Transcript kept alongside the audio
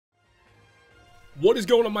What is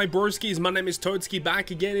going on, my broskiis? My name is Toadskii,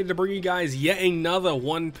 back again here to bring you guys yet another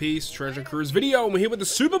One Piece Treasure Cruise video, and we're here with the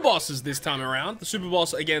super bosses this time around. The super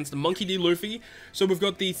boss against Monkey D. Luffy. So we've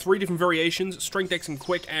got the 3 different variations, Strength, X, and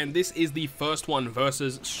Quick, and this is the first one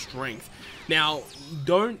versus Strength. Now,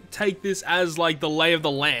 don't take this as like the lay of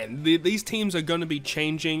the land. These teams are going to be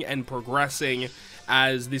changing and progressing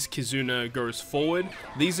as this Kizuna goes forward.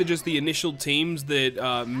 These are just the initial teams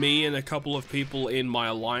that me and a couple of people in my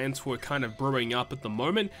alliance were kind of brewing up at the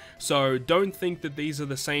moment, so don't think that these are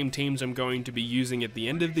the same teams I'm going to be using at the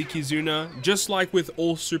end of the Kizuna. Just like with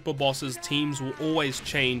all super bosses, teams will always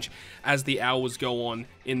change as the hours go on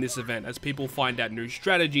in this event, as people find out new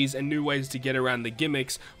strategies and new ways to get around the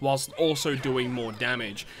gimmicks whilst also doing more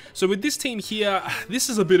damage. So with this team here, this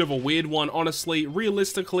is a bit of a weird one, honestly.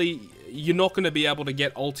 Realistically, you're not going to be able to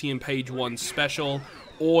get Ulti and Page 1 special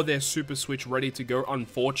or their super switch ready to go,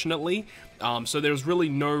 unfortunately. So there's really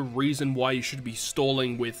no reason why you should be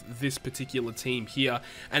stalling with this particular team here.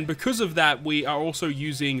 And because of that, we are also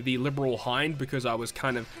using the Liberal Hind, because I was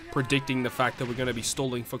kind of predicting the fact that we're going to be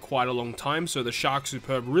stalling for quite a long time. So the Shark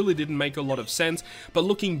Superb really didn't make a lot of sense. But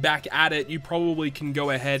looking back at it, you probably can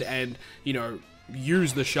go ahead and, you know,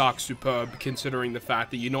 use the Shark Superb, considering the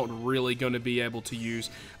fact that you're not really going to be able to use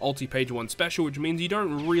Ulti Page 1 Special, which means you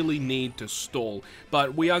don't really need to stall.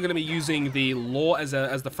 But we are going to be using the Law as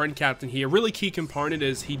the friend captain here. Really key component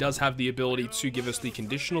is he does have the ability to give us the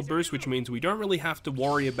conditional boost, which means we don't really have to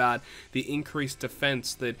worry about the increased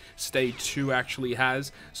defense that Stage 2 actually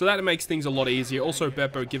has. So that makes things a lot easier. Also,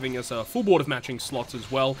 Beppo giving us a full board of matching slots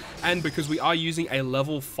as well. And because we are using a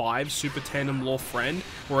level 5 Super Tandem Law friend,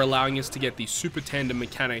 we're allowing us to get the Super Tandem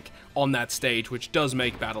mechanic on that stage, which does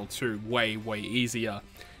make Battle 2 way easier.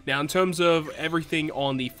 Now, in terms of everything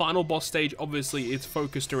on the final boss stage, obviously it's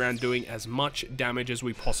focused around doing as much damage as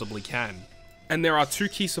we possibly can. And there are 2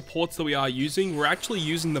 key supports that we are using. We're actually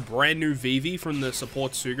using the brand new Vivi from the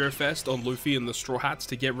Support Sugo Fest on Luffy and the Straw Hats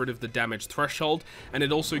to get rid of the damage threshold, and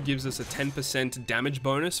it also gives us a 10% damage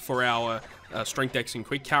bonus for our Strength, X, and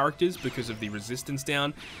Quick characters because of the resistance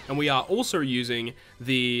down. And we are also using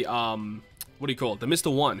the what do you call it? The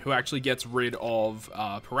Mr. One, who actually gets rid of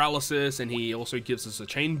paralysis, and he also gives us a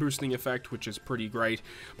chain boosting effect, which is pretty great.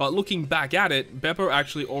 But looking back at it, Beppo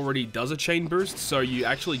actually already does a chain boost, so you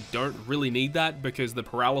actually don't really need that because the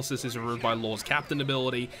paralysis is removed by Law's captain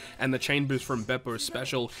ability, and the chain boost from Beppo's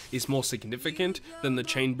special is more significant than the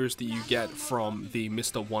chain boost that you get from the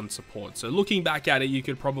Mr. One support. So looking back at it, you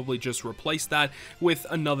could probably just replace that with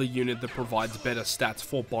another unit that provides better stats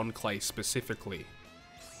for Bon Clay specifically.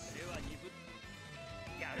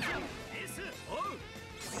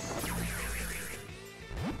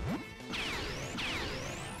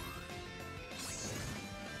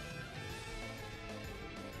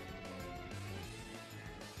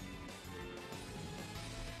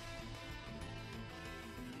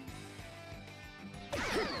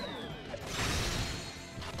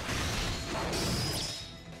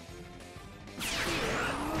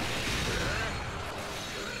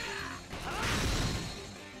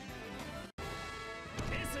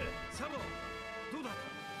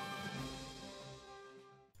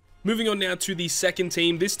 Moving on now to the second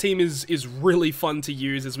team. This team is really fun to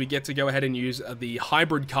use, as we get to go ahead and use the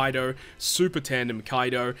Hybrid Kaido, Super Tandem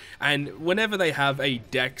Kaido, and whenever they have a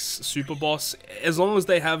Dex Super Boss, as long as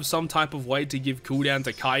they have some type of way to give cooldown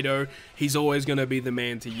to Kaido, he's always going to be the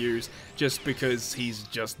man to use, just because he's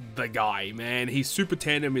just the guy, man. His Super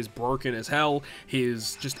Tandem is broken as hell.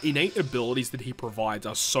 His just innate abilities that he provides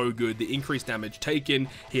are so good. The increased damage taken,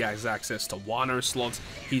 he has access to Wano slots,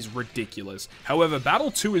 he's ridiculous. However,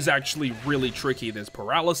 Battle 2 is actually really tricky. There's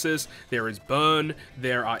paralysis, there is burn,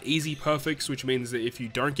 there are easy perfects, which means that if you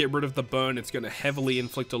don't get rid of the burn, it's going to heavily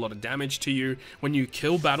inflict a lot of damage to you. When you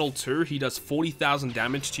kill Battle 2, he does 40,000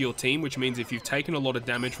 damage to your team, which means if you've taken a lot of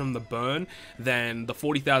damage from the burn, then the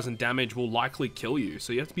 40,000 damage will likely kill you,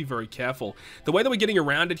 so you have to be very careful. The way that we're getting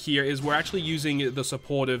around it here is we're actually using the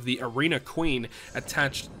support of the Arena Queen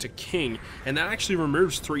attached to King, and that actually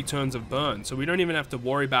removes 3 turns of burn, so we don't even have to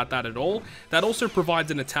worry about that at all. That also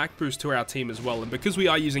provides an attack boost to our team as well, and because we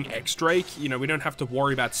are using X-Drake, you know, we don't have to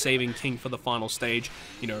worry about saving King for the final stage.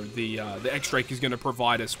 You know, the X-Drake is going to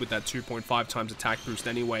provide us with that 2.5 times attack boost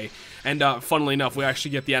anyway. And funnily enough, we actually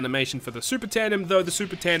get the animation for the Super Tandem, though the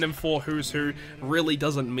Super Tandem for Who's Who really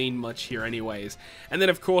doesn't mean much here anyways. And then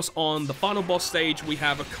of course on the final boss stage, we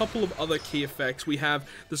have a couple of other key effects. We have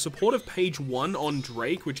the support of Page 1 on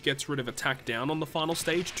Drake, which gets rid of attack down on the final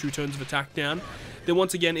stage, 2 turns of attack down. Then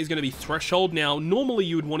once again is going to be Threshold. Now normally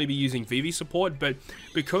you would want to be using Vivi support, but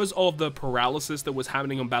because of the paralysis that was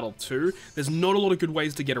happening on Battle 2, there's not a lot of good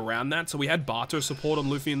ways to get around that. So we had Barto support on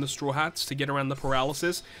Luffy and the Straw Hats to get around the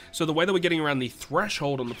paralysis. So the way that we're getting around the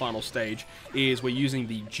threshold on the final stage is we're using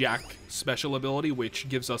the Jack special ability, which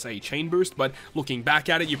gives us a chain boost. But looking back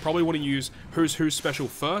at it, you probably want to use Who's special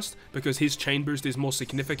first, because his chain boost is more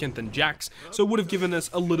significant than Jack's, so it would have given us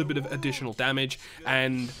a little bit of additional damage,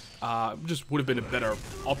 and just would have been a better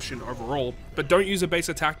option overall. But don't use a base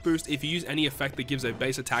attack boost. If you use any effect that gives a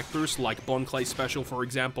base attack boost, like Bond Clay special for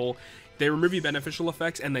example, they remove your beneficial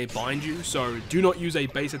effects and they bind you, so do not use a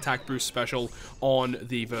base attack boost special on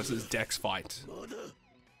the versus Dex fight.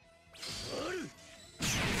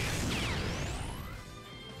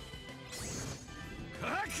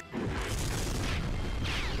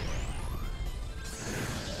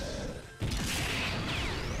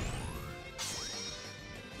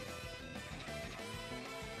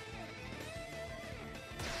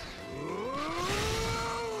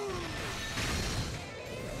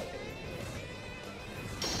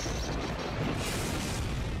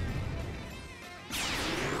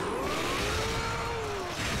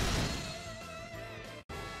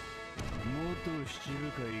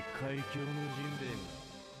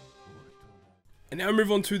 And now we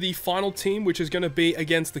move on to the final team, which is going to be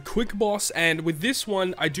against the Quick Boss. And with this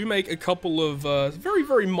one, I do make a couple of very,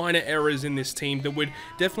 very minor errors in this team that would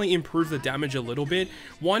definitely improve the damage a little bit.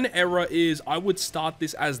 One error is I would start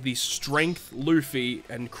this as the Strength Luffy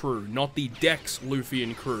and crew, not the Dex Luffy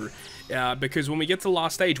and crew. Because when we get to the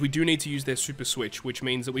last stage, we do need to use their super switch, which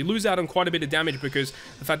means that we lose out on quite a bit of damage, because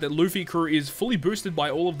the fact that Luffy crew is fully boosted by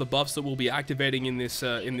all of the buffs that we'll be activating in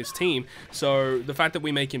this team. So the fact that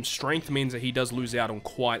we make him strength means that he does lose out on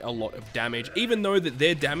quite a lot of damage. Even though that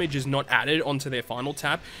their damage is not added onto their final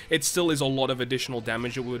tap, it still is a lot of additional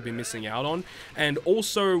damage that we would be missing out on. And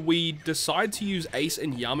also we decide to use Ace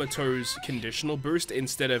and Yamato's conditional boost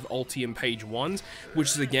instead of Ulti and Page 1's, which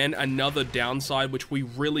is again another downside, which we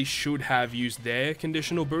really should have used their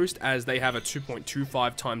conditional boost, as they have a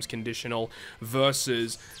 2.25 times conditional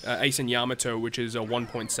versus Ace and Yamato, which is a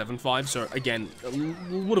 1.75. So again,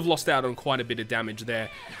 would have lost out on quite a bit of damage there.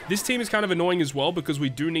 This team is kind of annoying as well, because we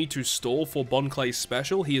do need to stall for Bon Clay's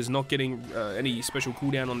special. He is not getting any special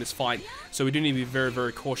cooldown on this fight, so we do need to be very,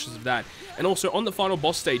 very cautious of that. And also on the final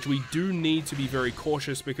boss stage, we do need to be very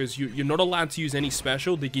cautious, because you're not allowed to use any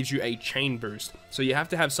special that gives you a chain boost. So you have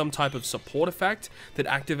to have some type of support effect that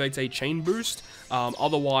activates a chain boost.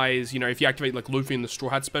 Otherwise, you know, if you activate like Luffy and the Straw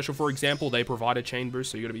Hat special, for example, they provide a chain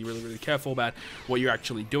boost, so you got to be really, really careful about what you're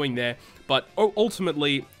actually doing there. But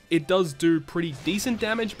ultimately, it does do pretty decent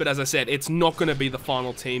damage, but as I said, it's not going to be the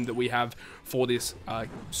final team that we have for this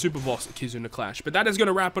Super Boss Kizuna Clash. But that is going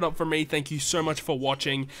to wrap it up for me. Thank you so much for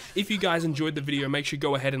watching. If you guys enjoyed the video, make sure you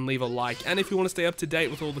go ahead and leave a like. And if you want to stay up to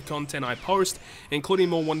date with all the content I post, including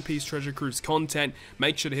more One Piece Treasure Cruise content,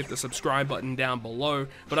 make sure to hit the subscribe button down below.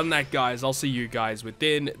 But other than that, guys, I'll see you guys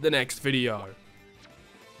within the next video.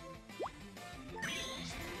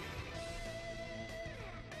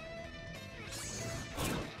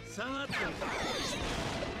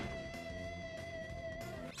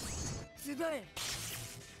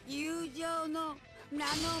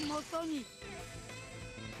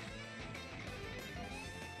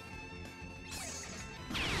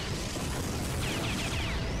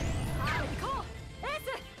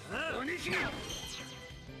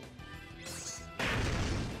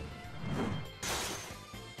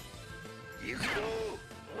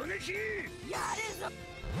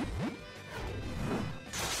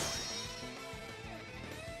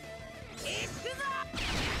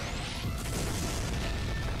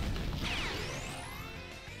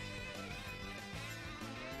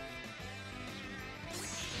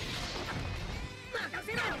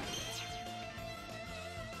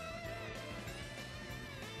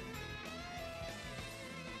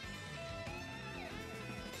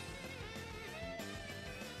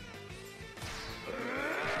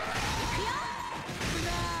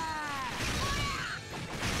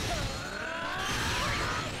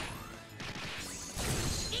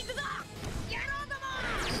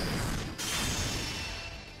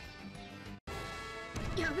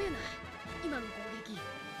やべえな今の攻撃。